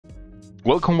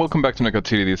Welcome back to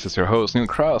Nakatiri. This is your host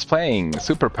KnilX playing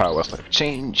Superpowers. Let's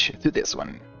change to this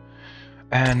one.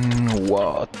 And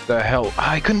what the hell?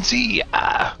 I couldn't see!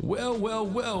 Ah. Well,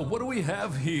 what do we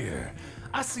have here?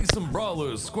 I see some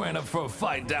brawlers squaring up for a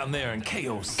fight down there in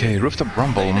Chaos. Okay, Rooftop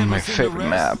Rumble, my favorite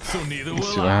map. So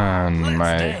It's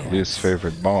my least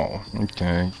favorite ball.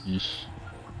 Okay.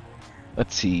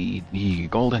 Let's see, the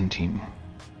golden team.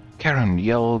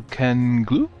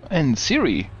 KeremYelkenoglu and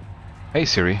Siri. Hey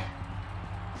Siri.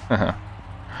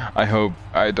 I hope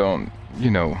I don't,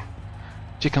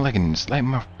 ChickLenin,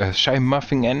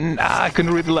 ShyMuffin, and I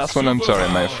couldn't read the last one. I'm sorry,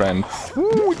 my friend.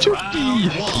 Ooh, Yuki.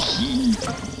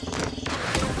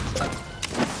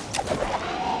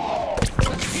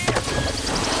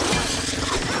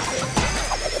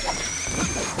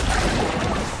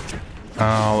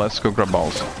 Let's go grab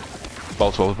balls.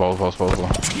 Balls.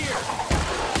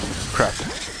 Crap.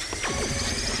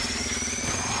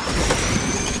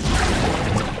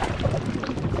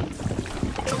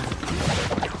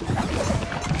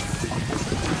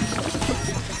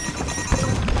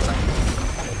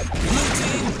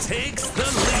 Takes the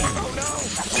lead.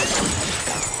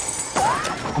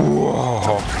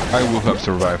 Whoa, I will have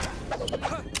survived.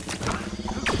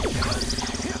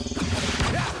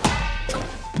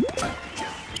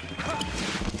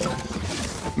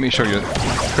 Let me show you.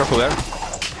 Careful there.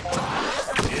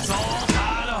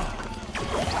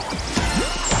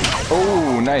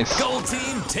 Oh, nice. Gold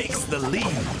team takes the lead.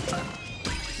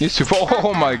 Needs to fall.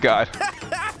 Oh my god.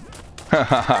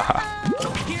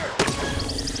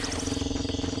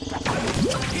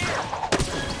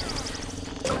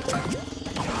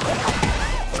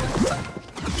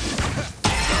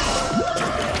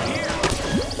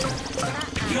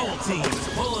 Team's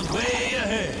pulling way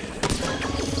ahead.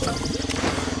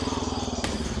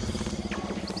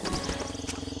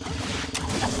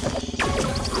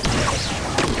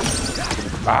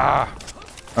 Ah,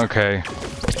 okay.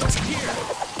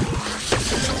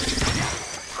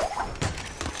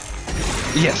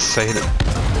 Yes, I hit it.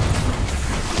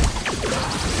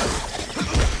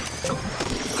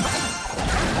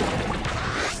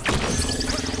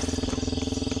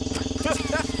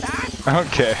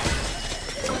 Okay.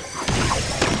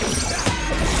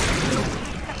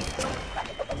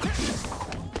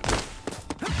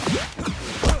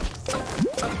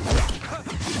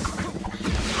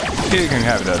 You can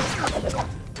have that.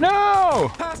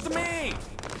 No! Pass to me.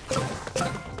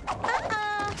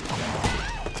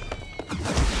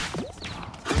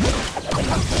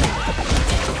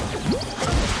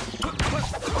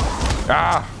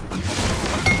 Ah!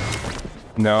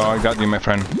 No, I got you, my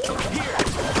friend.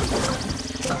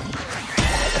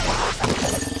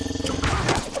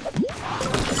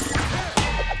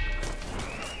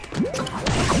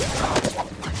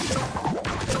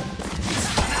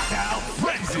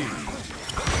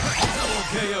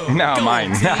 Now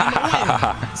mine.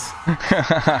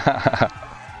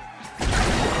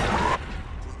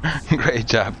 Great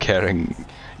job,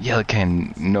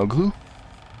 KeremYelkenoglu.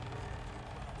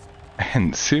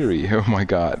 And Siri, oh my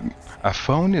god. A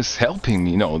phone is helping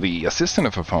me. No, the assistant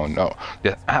of a phone. No,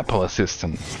 the Apple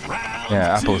assistant.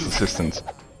 Yeah, Apple's assistant.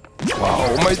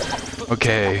 Wow, my...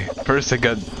 Okay, first I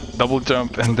got double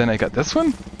jump and then I got this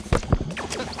one?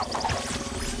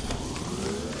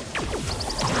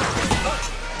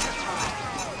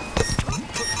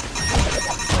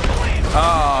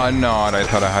 Oh no, I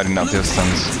thought I had enough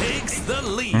distance.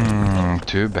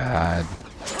 Too bad.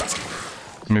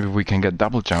 Maybe we can get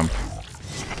double jump.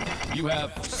 You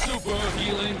have super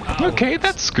healing. Okay,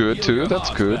 that's good too. That's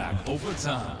good.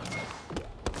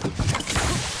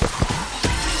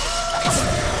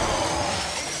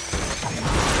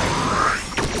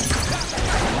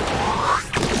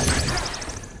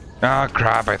 Ah,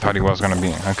 crap! I thought he was gonna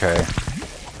be okay.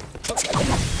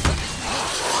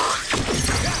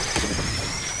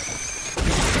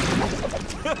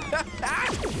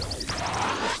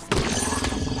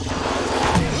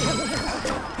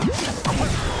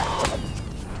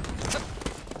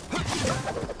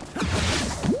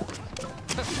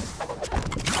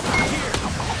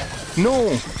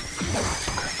 No!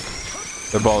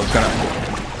 The ball is gonna...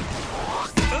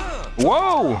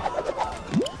 Whoa!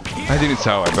 I didn't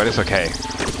saw it, but it's okay.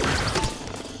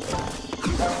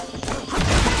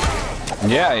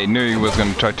 Yeah, I knew he was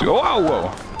gonna try to... Oh,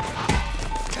 whoa!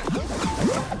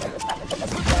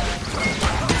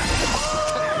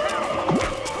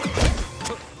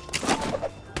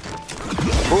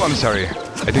 Oh, I'm sorry.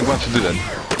 I didn't want to do that.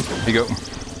 Here you go.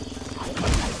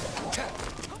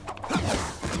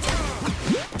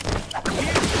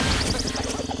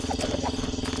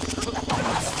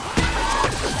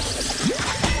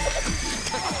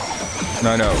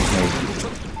 No, no, no.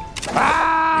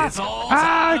 Ah! It's all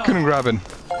Ah! I couldn't grab it.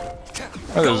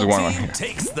 Oh, there's one team here.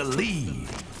 takes the lead.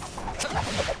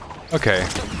 Okay.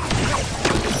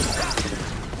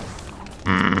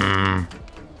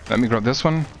 Let me grab this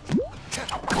one.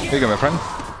 Here you go, my friend.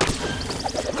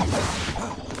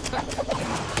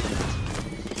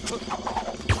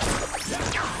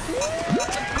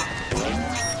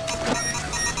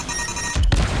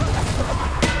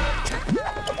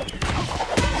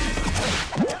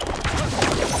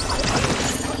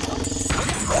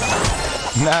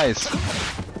 Nice.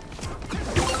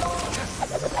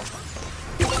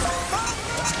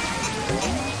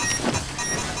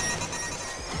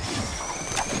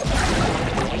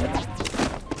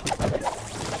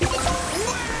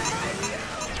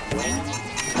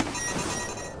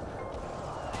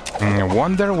 I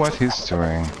wonder what he's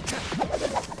doing.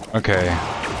 Okay.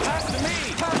 Pass to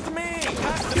me! Pass to me!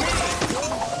 Pass to me!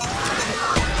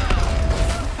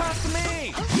 Pass to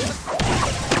me!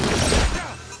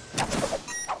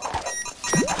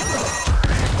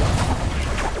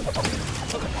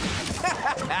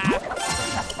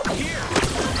 Here!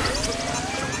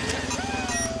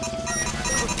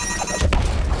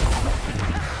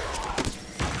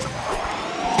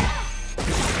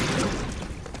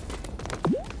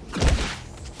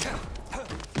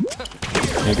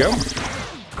 There you go.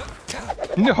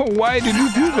 No, why did you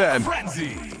do that? Frenzy!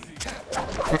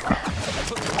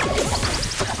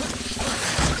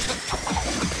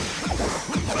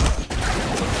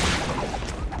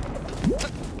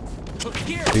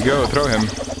 Here! There you go, throw him.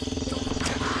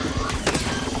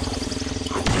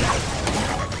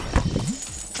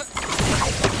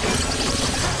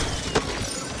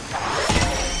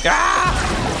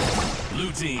 Ah!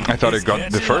 Blue team I thought is it got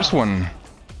the catching first up. one.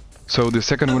 So the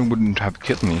second one wouldn't have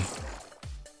killed me.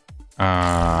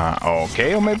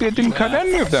 Okay, or maybe I didn't cut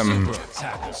any of them. Super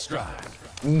tackle strike.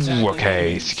 Ooh,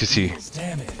 okay, so you can see.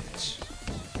 Damage.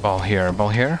 Ball here, ball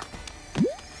here.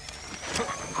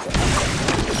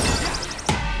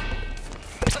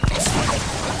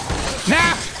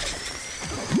 Nah!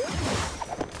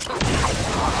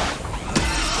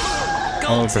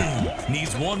 Gold Okay. team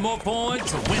needs one more point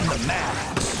to win the match.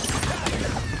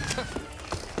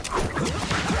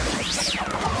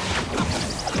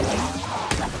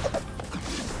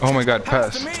 Oh my god,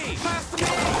 Pass to pass. me! Pass to me!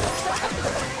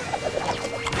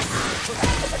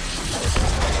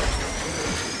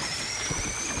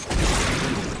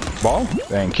 Ball,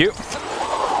 thank you.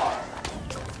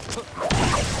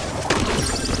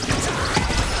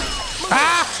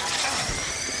 Ah!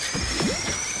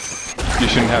 You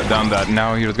shouldn't have done that.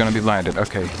 Now you're gonna be blinded.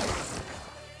 Okay.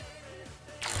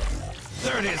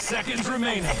 30 seconds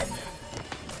remaining.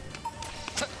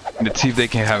 Let's see if they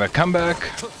can have a comeback.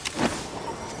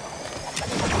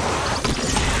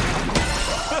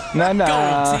 Nah,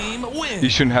 nah. Gold team wins. You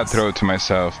shouldn't have thrown it to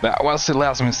myself. That was the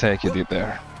last mistake you did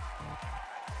there.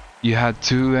 You had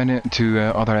two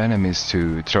other enemies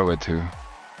to throw it to.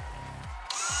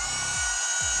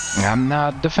 I'm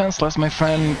not defenseless, my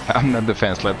friend. I'm not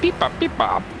defenseless. Beep bop, beep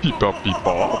bop, beep bop, beep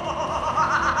bop.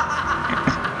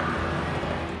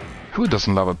 Who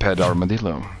doesn't love a pet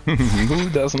armadillo? Who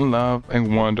doesn't love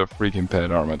and want a freaking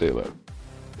pet armadillo?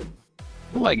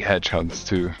 I like hedgehogs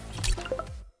too.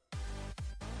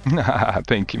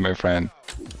 Thank you, my friend.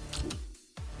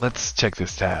 Let's check the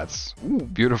stats. Ooh,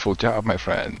 beautiful job, my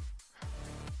friend.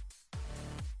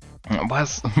 It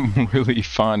was really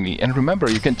funny. And remember,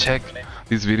 you can check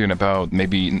this video in about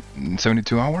maybe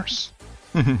 72 hours.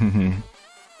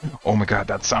 Oh my god,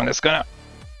 that song is gonna...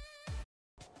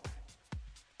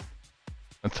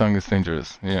 That song is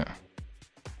dangerous, yeah.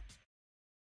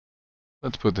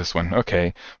 Let's put this one,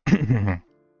 okay.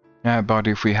 Yeah, but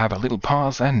if we have a little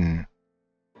pause and...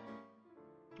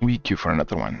 we queue for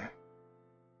another one.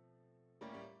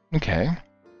 Okay.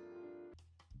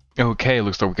 Okay,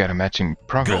 looks like we got a matching Gold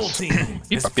progress. team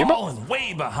is falling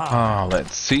way behind.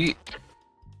 Let's see.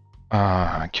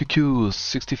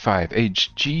 QQ65,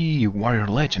 HG, Warrior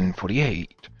Legend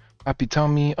 48, Papi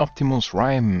Tommy, Optimus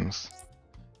Rhymes,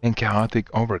 and Chaotic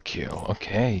Overkill.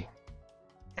 Okay.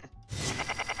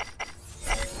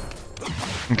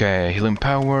 Okay, Healing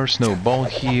Power, Snowball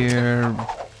here.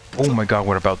 Oh my god,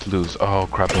 we're about to lose. Oh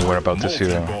crap, we're about to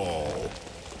zero.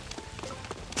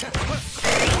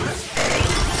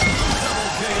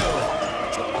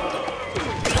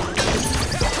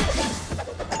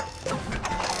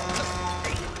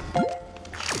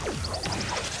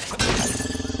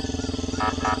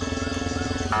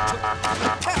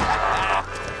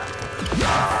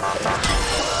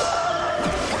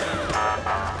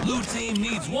 Blue team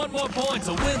needs one more point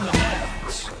to win the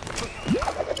match.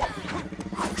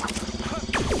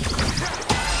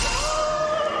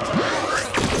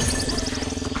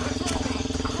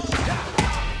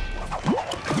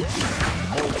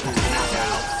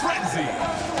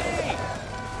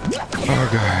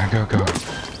 Go, go.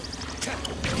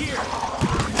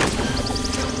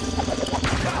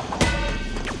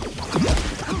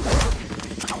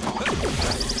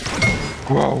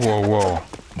 Whoa, whoa, whoa.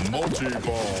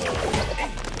 Multi-ball.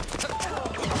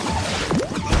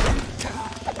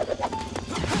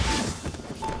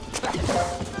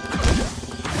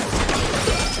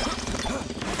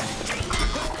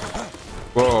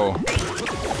 Whoa.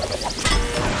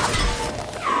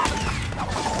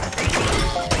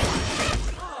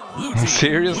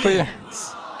 Seriously?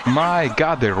 My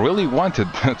god, they really wanted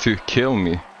to kill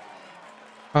me.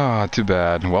 Ah, too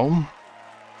bad. Well,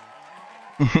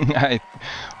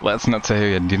 let's not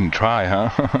say I didn't try, huh?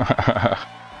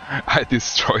 I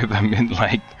destroyed them in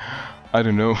like, I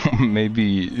don't know,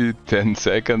 maybe 10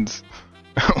 seconds.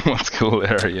 What's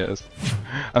hilarious.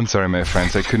 I'm sorry, my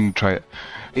friends, I couldn't try it.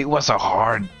 It was a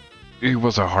hard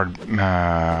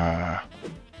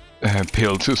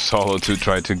pill to swallow to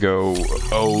try to go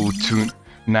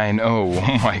 0290. Oh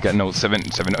my god, no,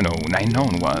 770, no,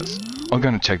 90 was. I'm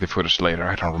gonna check the footage later,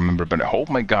 I don't remember, but oh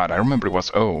my god, I remember it was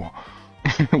O.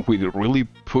 We really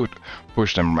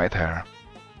pushed them right there.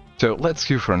 So let's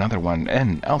queue for another one,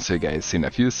 and I'll see you guys in a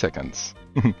few seconds.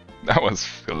 That was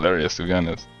hilarious, to be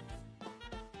honest.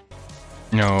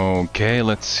 Okay,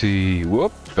 let's see.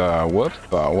 What the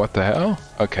hell?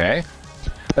 Okay,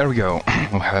 there we go.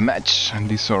 We'll have a match. And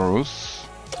these Aorus,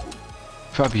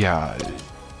 Fabial,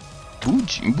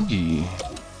 Boogie,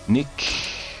 Nick,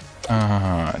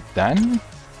 Dan,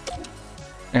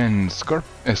 and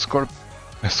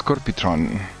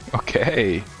Scorpitron.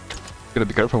 Okay, gotta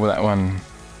be careful with that one.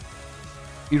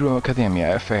 Hero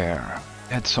Academia FR,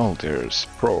 Dead Soldiers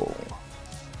Pro,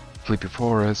 Flippy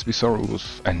Forest,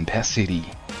 Visorus, and Death City.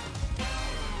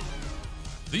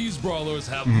 These brawlers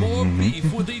have more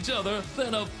beef with each other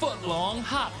than a foot-long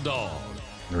hot dog.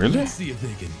 Really? Let's see if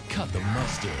they can cut the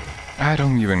mustard. I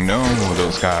don't even know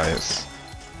those guys.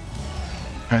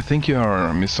 I think you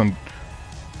are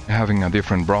having a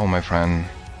different brawl, my friend.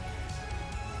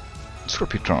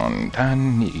 Scorpitron,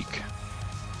 Dan, Nick.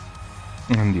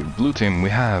 And the blue team we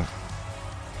have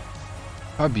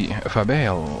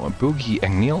Fabel, Boogie,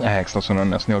 and KnilX, also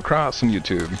known as KnilX on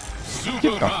YouTube.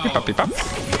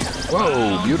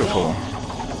 Whoa, beautiful.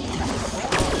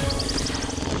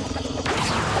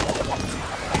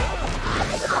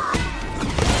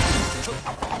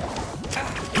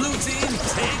 Blue team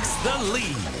takes the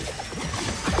lead.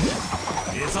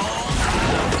 It's all.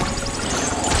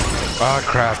 Ah,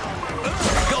 crap.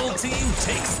 Gold team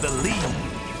takes the lead.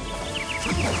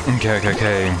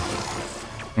 Okay.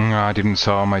 I didn't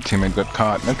saw my teammate got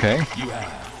caught. Okay. You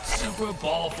have super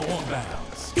ball form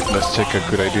bounce. Let's take a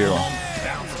good idea.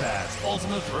 Bounce pass,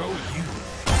 ultimate throw, you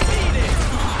beat it.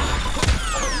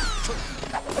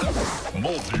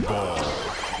 Multi-ball.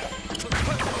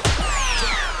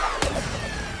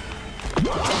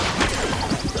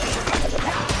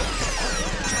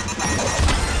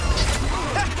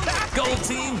 Gold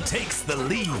team takes the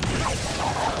lead.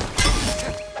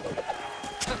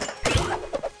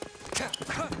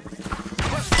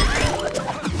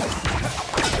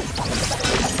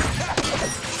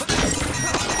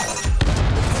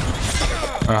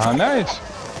 Nice.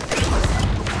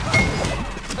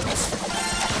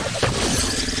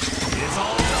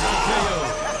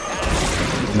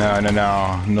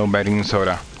 No betting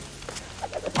soda.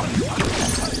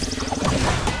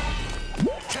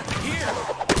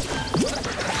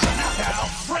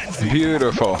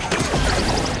 Beautiful.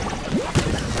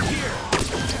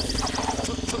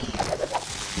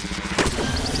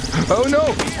 Oh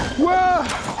no! Whoa!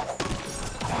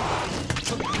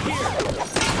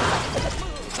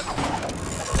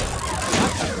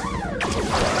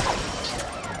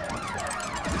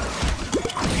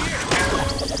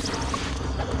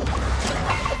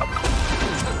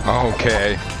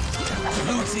 Okay.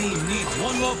 Blue team needs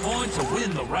one more point to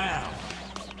win the round.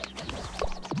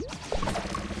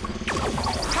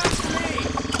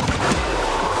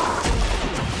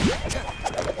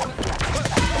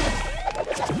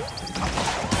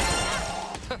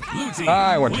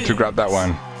 I wanted to grab that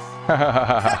one.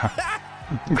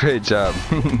 Great job.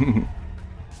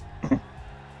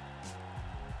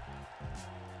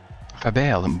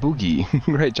 Fabel and Boogie.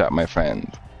 Great job, my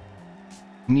friend.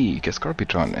 Nick,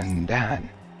 Scorpitron, and Dan.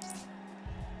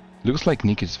 Looks like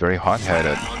Nick is very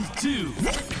hot-headed.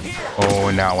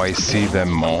 Oh, now I see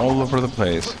them all over the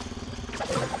place.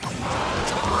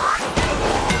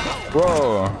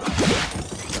 Whoa!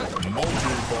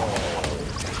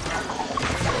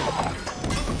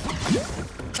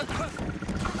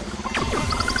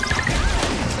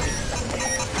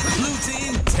 Blue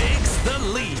team takes the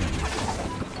lead.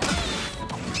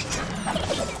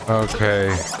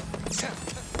 Okay.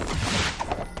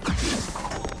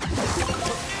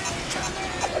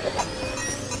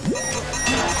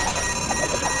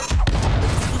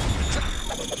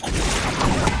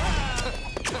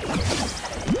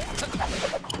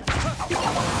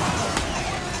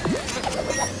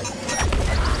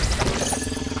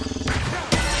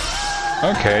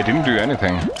 Okay, I didn't do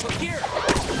anything.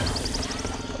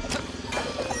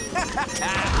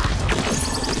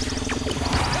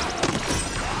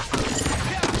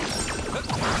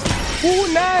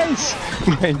 Ooh, nice!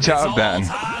 Great job, Dan.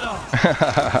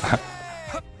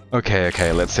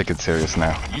 Okay, let's take it serious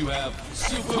now. You have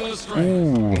super strength.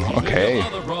 Ooh, okay.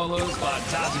 Other brawlers by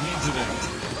dodging into them.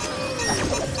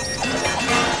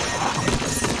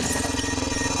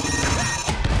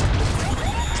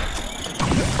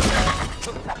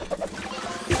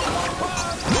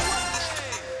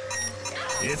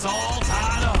 It's all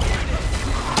tied up.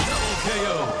 Double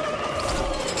KO.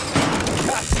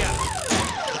 Gotcha.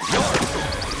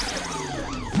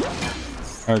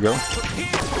 There we go.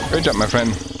 Great job, my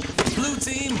friend. Blue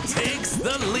team takes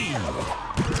the lead.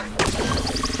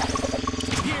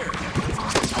 Here.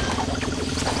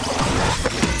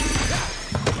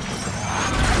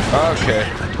 Okay.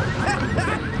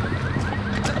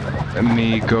 Let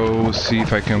me go see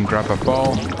if I can grab a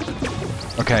ball.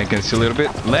 Okay, I can see a little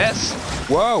bit less.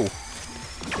 Whoa!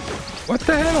 What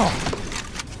the hell?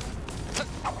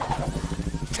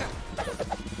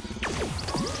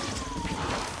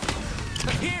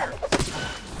 Here.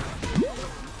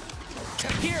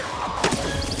 Here.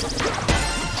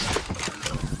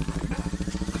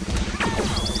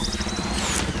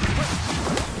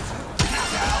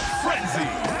 Knockout frenzy.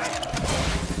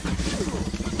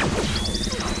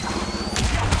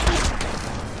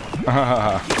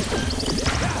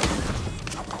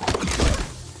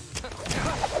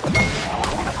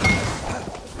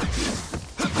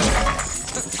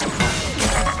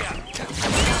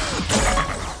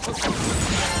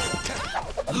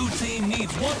 Blue team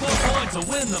needs one more point to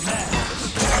win the match.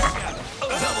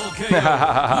 Double KO.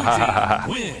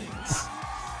 Blue team wins.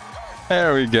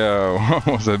 There we go. That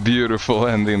was a beautiful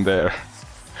ending there.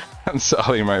 I'm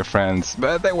sorry, my friends,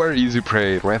 but they were easy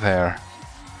prey right there.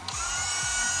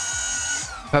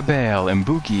 Babel and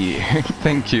Boogie,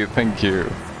 thank you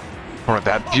for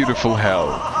that beautiful hell.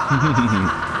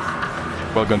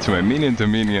 Welcome to my minion to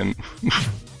minion.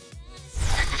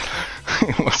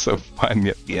 It was so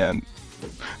funny at the end.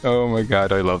 Oh my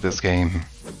god, I love this game.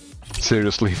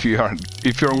 Seriously, if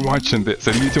you're watching this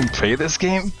and you don't play this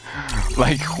game,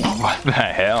 like what the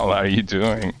hell are you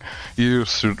doing? You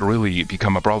should really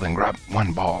become a brawler and grab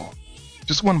one ball.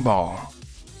 Just one ball.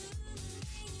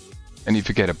 And if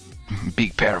you get a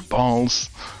big pair of balls,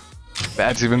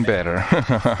 that's even better.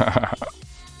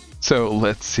 So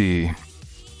let's see.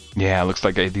 Yeah, looks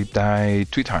like I did die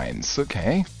 3 times.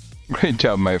 Okay. Great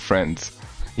job, my friends.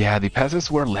 Yeah, the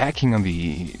passes were lacking on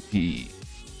the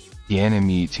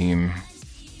enemy team.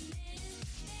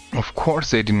 Of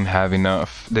course they didn't have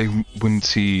enough. They will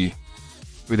see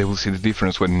the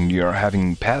difference when you're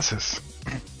having passes.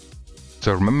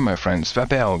 So remember, my friends,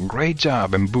 Fabel, great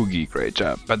job, and Boogie, great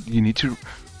job, but you need to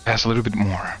pass a little bit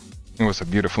more. It was a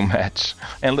beautiful match,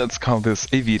 and let's call this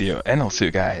a video, and I'll see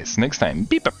you guys next time.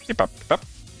 Beep up, beep up, beep up.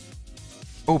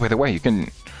 Oh, by the way, you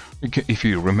can if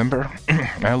you remember,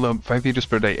 I upload 5 videos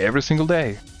per day every single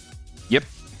day. Yep,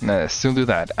 still do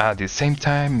that at the same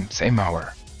time, same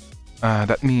hour.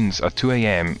 That means at 2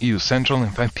 AM EU Central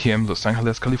and 5 PM Los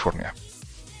Angeles, California.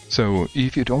 So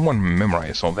if you don't want to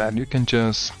memorize all that, you can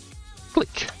just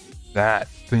click that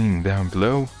thing down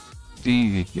below.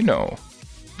 The,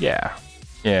 yeah,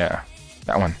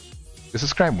 that one. The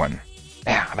subscribe one.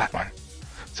 Yeah, that one.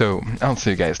 So I'll see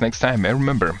you guys next time, and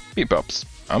remember, beep ups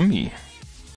on me.